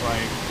life,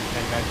 like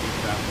adventure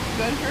stuff.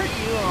 Good for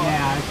you.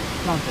 Yeah, it's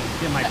something.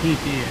 Get my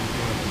PT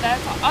into it. That's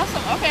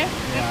awesome. Okay.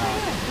 Good Yeah. for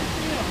you. Good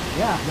for you.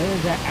 Yeah,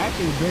 there's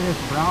actually the biggest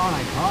brown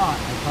I caught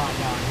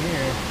down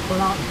here. Put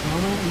out and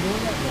film it and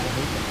doing it. Yeah, I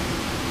hate that.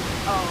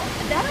 Oh,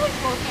 that always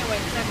blows me away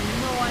because I have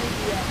no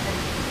idea. And,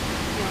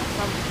 you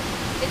know,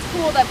 it's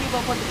cool that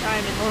people put the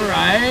time into it.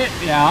 Right?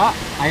 Yeah.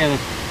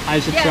 I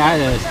should Yeah, try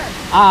that's this. for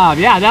sure.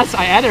 Yeah,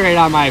 I had it right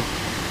on my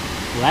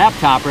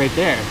laptop right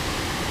there.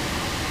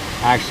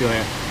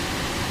 Actually.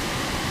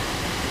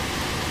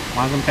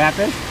 Want some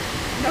catfish?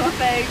 No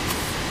thanks.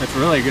 It's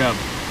really good.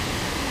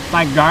 It's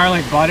like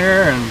garlic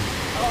butter and.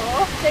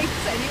 Oh, thanks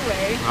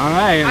anyway. All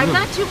right. I'm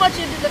not too much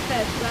into the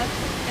fish.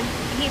 And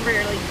he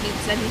rarely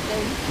keeps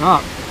anything.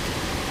 Oh.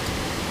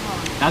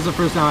 That's the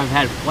first time I've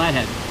had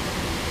flathead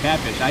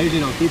catfish. I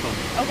usually don't keep them.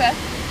 Okay.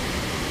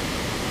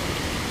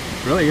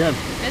 Really good.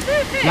 Is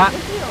it? Okay, Not-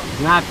 good deal.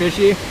 It's not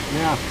fishy.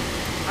 Yeah.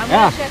 I'm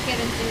Yeah. gonna check it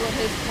and see what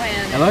his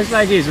plan is. It looks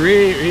like he's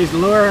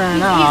luring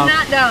he's up.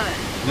 not done.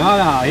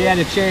 No, he had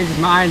to change his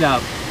mind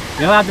up.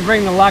 You'll have to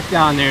bring the luck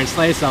down there and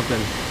slay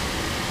something.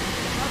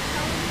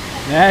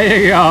 There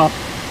you go.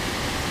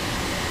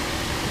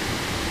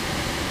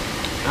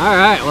 All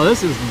right, well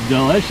this is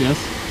delicious.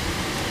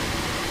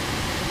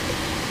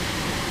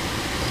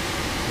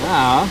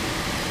 Now,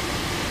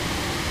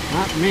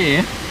 not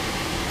me.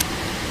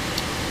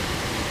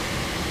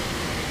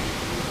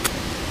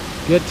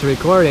 Get to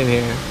recording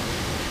here.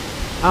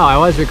 Oh, I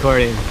was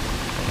recording.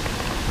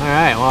 All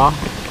right, well,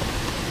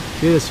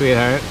 see you,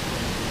 sweetheart.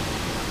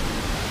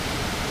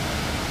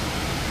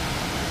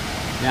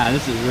 Yeah,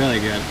 this is really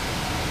good.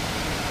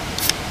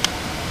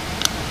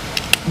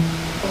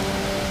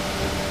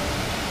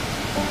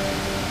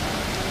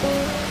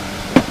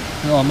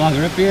 A little mug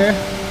rip here.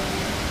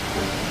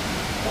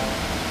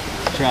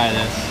 Let's try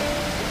this.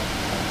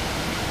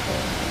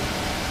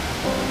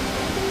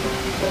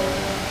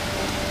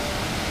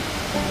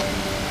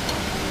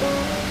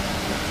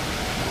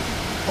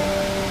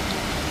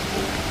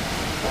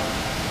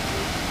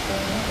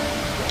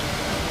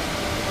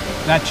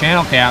 That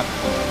channel cat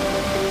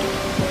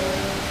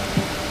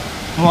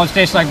almost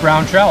tastes like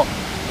brown trout.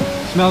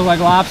 Smells like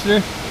lobster.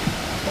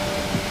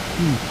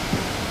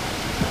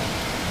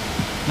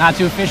 Not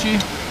too fishy.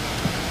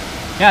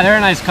 Yeah, they're a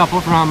nice couple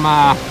from,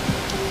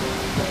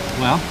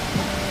 well,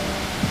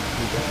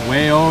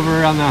 way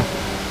over on the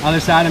other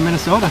side of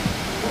Minnesota.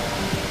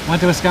 Went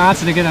to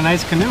Wisconsin to get a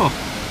nice canoe.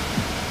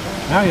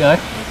 There you go.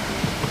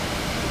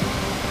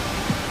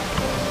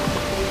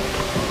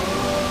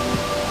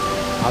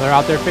 Oh, they're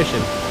out there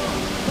fishing.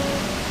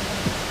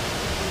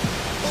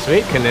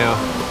 Sweet canoe.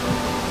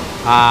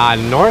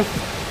 North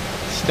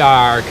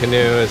Star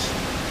canoes.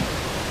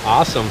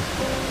 Awesome.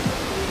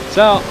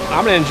 So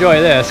I'm gonna enjoy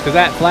this because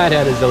that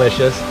flathead is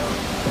delicious.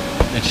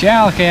 The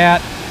channel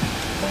cat.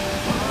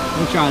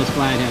 Let me try this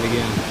flathead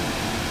again.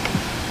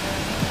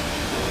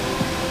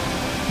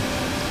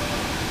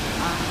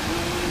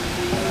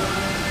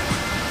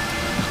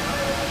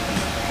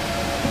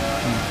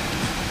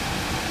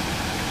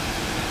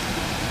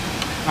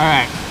 All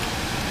right.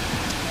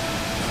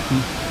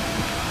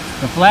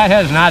 The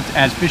flathead is not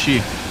as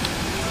fishy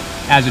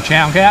as the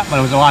channel cat, but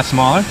it was a lot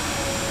smaller.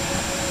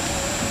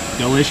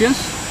 Delicious.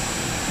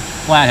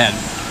 Flathead.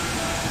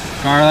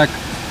 Garlic,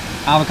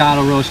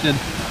 avocado roasted.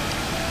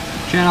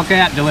 Channel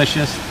cat,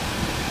 delicious.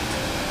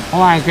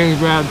 Hawaiian King's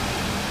bread.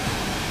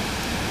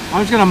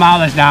 I'm just gonna mow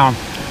this down.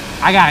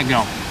 I gotta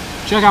go.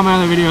 Check out my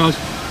other videos.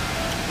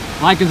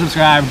 Like and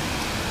subscribe.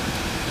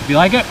 If you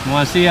like it,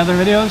 want to see other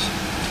videos,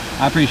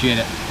 I appreciate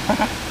it.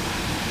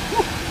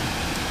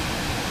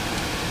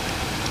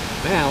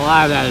 Man,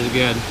 live, that is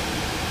good.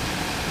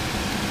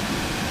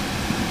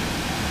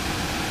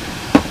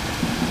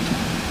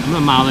 I'm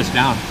gonna mow this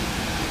down.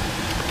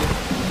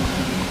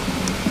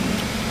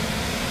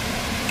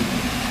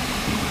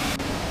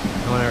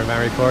 Whatever, am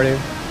I recording?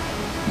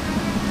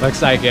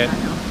 Looks like it.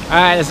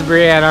 Alright, this is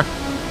Brianna.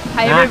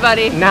 Hi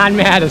everybody. Not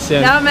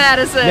Madison. Not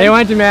Madison. They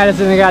went to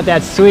Madison and got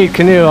that sweet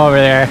canoe over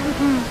there.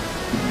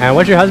 And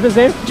what's your husband's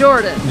name?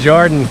 Jordan.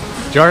 Jordan.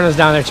 Jordan was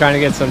down there trying to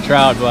get some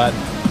trout, but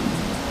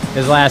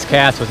his last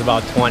cast was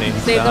about 20.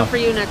 Saved them for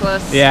you,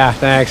 Nicholas. Yeah,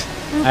 thanks.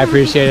 I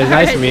appreciate it.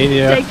 Nice to meet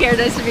you. Take care.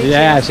 Nice to meet you.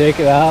 Yeah, shake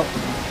it out.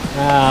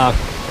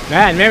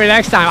 Man, maybe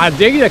next time. I'll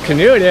dig you a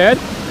canoe, dude.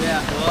 Yeah,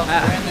 well,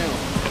 brand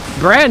new.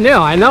 Brand new,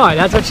 I know it.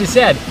 That's what she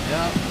said.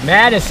 Yep.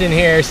 Madison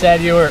here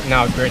said you were.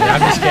 No, Brittany. I'm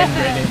just kidding,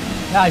 Brittany.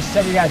 No, she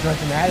said you guys went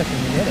to Madison.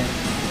 You did it.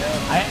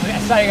 Yep. I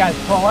saw you guys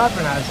pull up,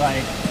 and I was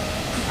like,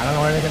 I don't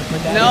know where they're gonna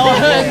put that. No,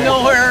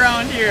 nowhere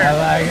around here. I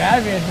was like,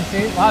 that'd be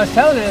interesting. Well, I was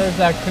telling you there's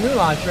a canoe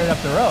launch right up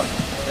the road.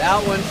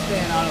 That one's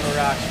staying out of the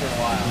rocks for a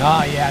while.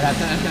 No, yeah,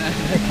 that's.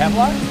 Is it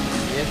Kevlar?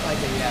 It's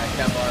like a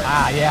Kevlar.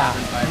 Ah, yeah.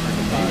 Fiber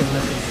You can composite.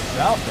 lift it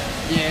yourself then.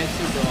 Yeah, it's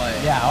super light.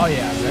 Yeah, oh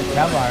yeah, the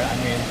Kevlar, I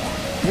mean,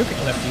 you could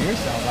lift it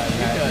yourself. I You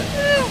imagine.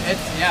 could.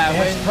 It's It's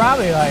weighs,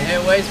 probably like, it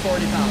weighs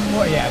 40 pounds.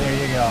 well, yeah, there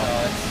you go.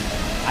 So it's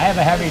I have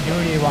a heavy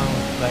duty one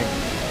like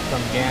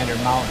from Gander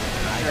Mountain,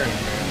 and I Sure.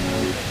 can't barely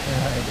move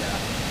it.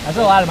 That's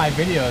a lot of my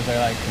videos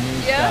are like canoe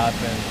stuff,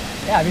 and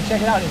yeah, if you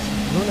check it out, it's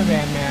Luna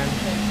Van Man.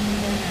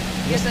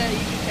 You get the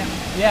YouTube channel.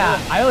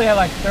 Yeah, I only have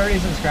like 30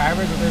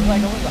 subscribers, but there's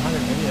like almost 100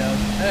 videos.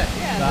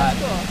 Yeah, But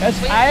that's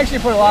cool. I actually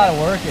put a lot of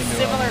work into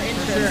it. Similar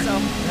interests, so.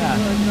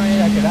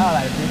 Yeah, check it out.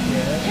 I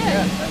appreciate it.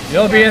 Yeah.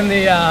 You'll be in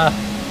the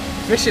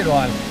fishing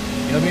one.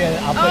 You'll be in.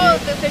 I'll put Oh, you,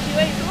 the fish you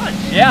ate for lunch.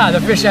 yeah,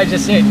 the fish I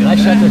just ate. Did I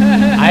shut this?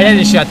 I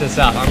didn't shut this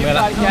up.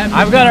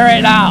 I'm gonna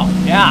right now.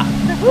 Yeah.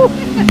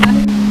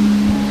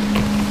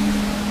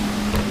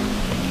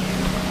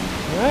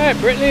 All right,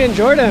 Brittany and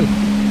Jordan.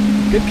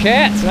 Good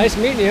cats. Nice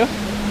meeting you.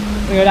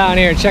 Let me go down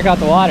here and check out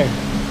the water.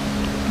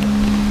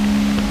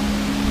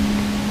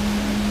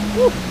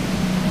 Woo.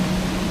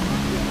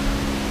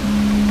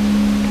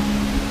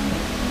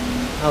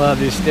 I love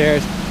these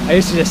stairs. I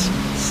used to just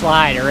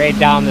slide right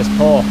down this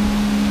pole.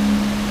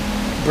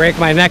 Break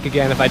my neck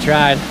again if I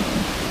tried.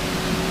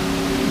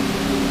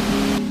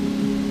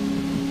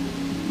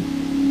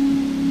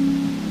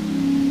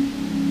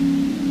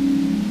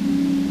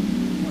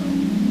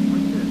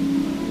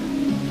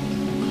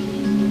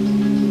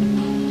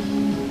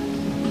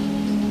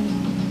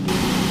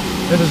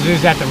 This was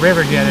used at the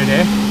river the other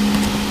day.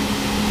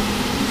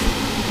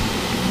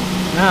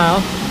 Now,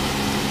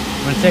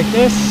 I'm gonna take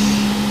this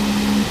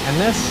and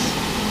this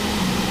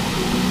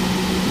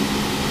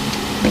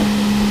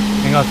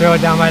and go throw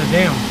it down by the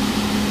dam.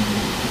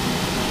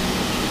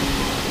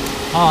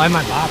 Oh, I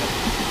might bob it.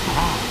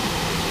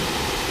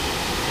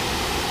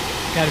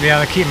 Gotta be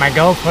able to keep my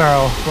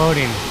GoPro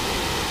floating.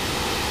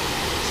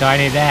 So I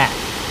need that.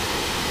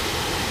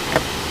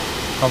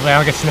 Hopefully I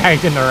don't get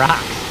snagged in the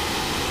rocks.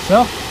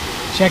 So,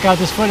 check out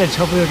this footage.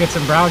 Hopefully we'll get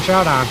some brown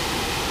trout on.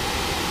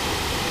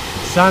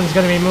 The sun's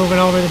gonna be moving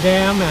over the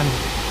dam, and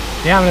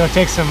yeah, I'm gonna go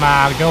take some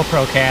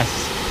GoPro casts.